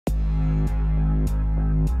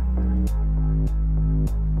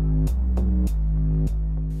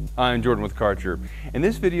I'm Jordan with Karcher, and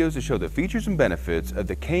this video is to show the features and benefits of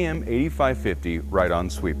the KM8550 Ride-On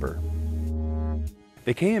Sweeper.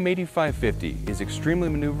 The KM8550 is extremely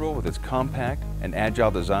maneuverable with its compact and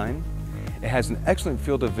agile design. It has an excellent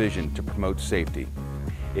field of vision to promote safety.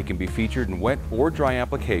 It can be featured in wet or dry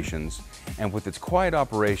applications, and with its quiet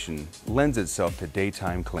operation, lends itself to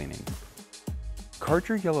daytime cleaning.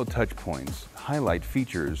 Karcher yellow touch points highlight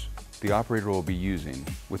features the operator will be using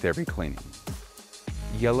with every cleaning.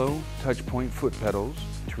 Yellow touch point foot pedals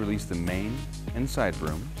to release the main and side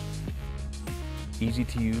brooms. Easy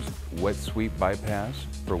to use wet sweep bypass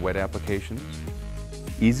for wet applications.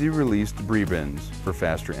 Easy release debris bins for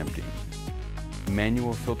faster emptying.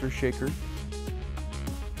 Manual filter shaker.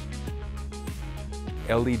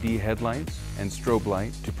 LED headlights and strobe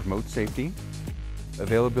light to promote safety.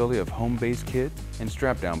 Availability of home base kit and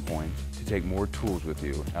strap down points to take more tools with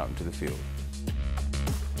you out into the field.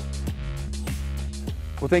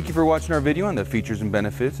 Well, thank you for watching our video on the features and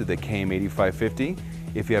benefits of the KM8550.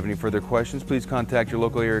 If you have any further questions, please contact your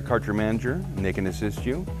local area Karcher manager and they can assist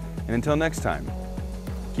you. And until next time,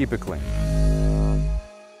 keep it clean.